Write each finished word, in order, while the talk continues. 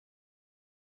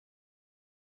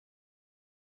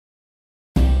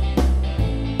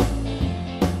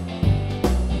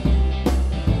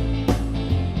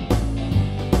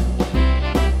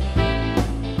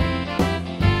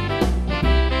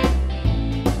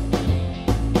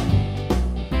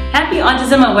Happy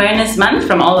Autism Awareness Month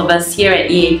from all of us here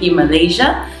at EAP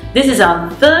Malaysia. This is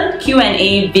our third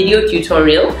Q&A video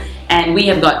tutorial and we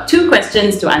have got 2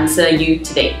 questions to answer you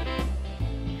today.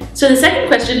 So the second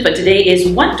question for today is,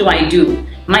 what do I do?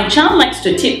 My child likes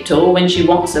to tiptoe when she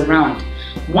walks around.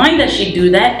 Why does she do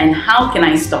that and how can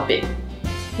I stop it?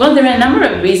 Well, there are a number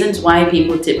of reasons why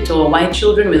people tiptoe or why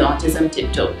children with autism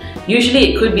tiptoe.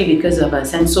 Usually it could be because of a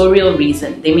sensorial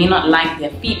reason. They may not like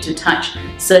their feet to touch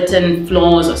certain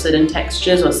floors or certain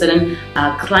textures or certain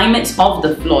climates of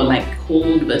the floor, like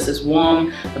cold versus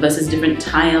warm versus different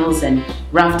tiles and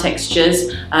rough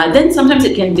textures. Then sometimes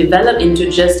it can develop into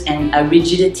just a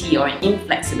rigidity or an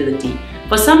inflexibility.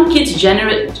 For some kids,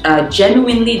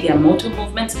 genuinely their motor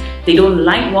movements, they don't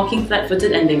like walking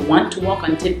flat-footed and they want to walk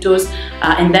on tiptoes,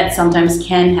 and that sometimes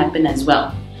can happen as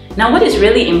well. Now, what is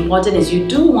really important is you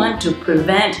do want to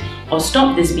prevent or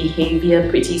stop this behavior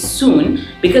pretty soon,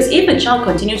 because if a child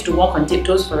continues to walk on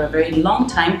tiptoes for a very long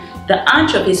time, the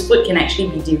arch of his foot can actually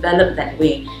be developed that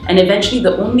way, and eventually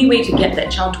the only way to get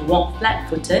that child to walk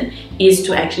flat-footed is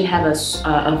to actually have a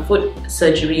foot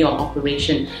surgery or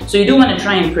operation. So you do want to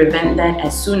try and prevent that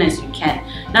as soon as you can.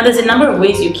 Now, there's a number of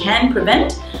ways you can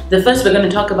prevent. The first we're going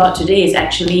to talk about today is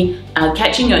actually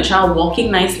catching your child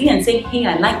walking nicely and saying, hey,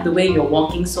 I like the way you're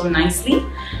walking so nicely.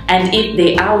 And if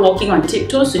they are walking on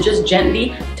tiptoes, so just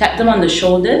gently tap them on the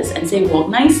shoulders and say walk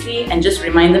nicely, and just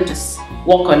remind them to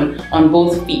walk on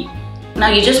both feet. Now,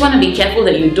 you just want to be careful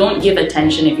that you don't give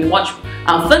attention. If you watch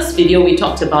our first video, we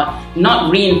talked about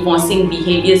not reinforcing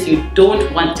behaviors you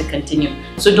don't want to continue.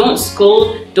 So don't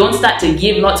scold, don't start to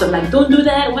give lots of like, don't do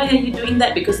that, why are you doing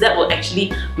that? Because that will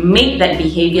actually make that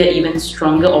behavior even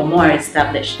stronger or more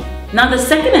established. Now, the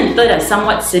second and third are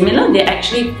somewhat similar. They're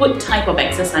actually foot type of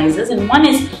exercises, and one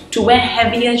is to wear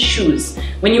heavier shoes.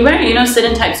 When you wear,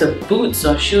 certain types of boots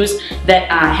or shoes that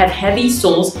have heavy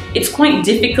soles, it's quite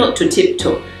difficult to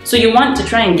tiptoe. So you want to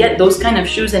try and get those kind of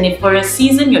shoes, and if for a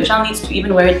season your child needs to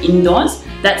even wear it indoors,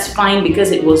 that's fine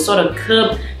because it will sort of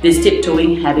curb this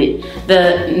tiptoeing habit.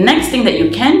 The next thing that you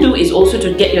can do is also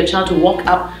to get your child to walk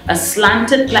up a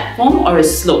slanted platform or a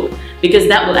slope, because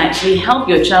that will actually help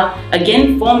your child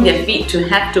again form their feet to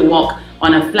have to walk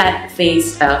on a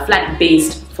flat-based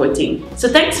footing. So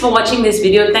thanks for watching this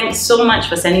video. Thanks so much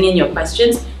for sending in your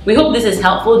questions. We hope this is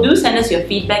helpful. Do send us your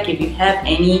feedback if you have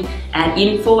any at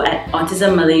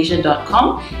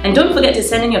info@autismmalaysia.com, and don't forget to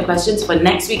send in your questions for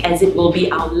next week, as it will be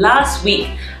our last week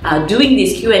doing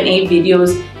these Q&A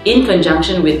videos in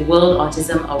conjunction with World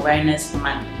Autism Awareness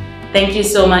Month. Thank you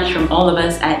so much from all of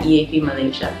us at EAP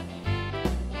Malaysia.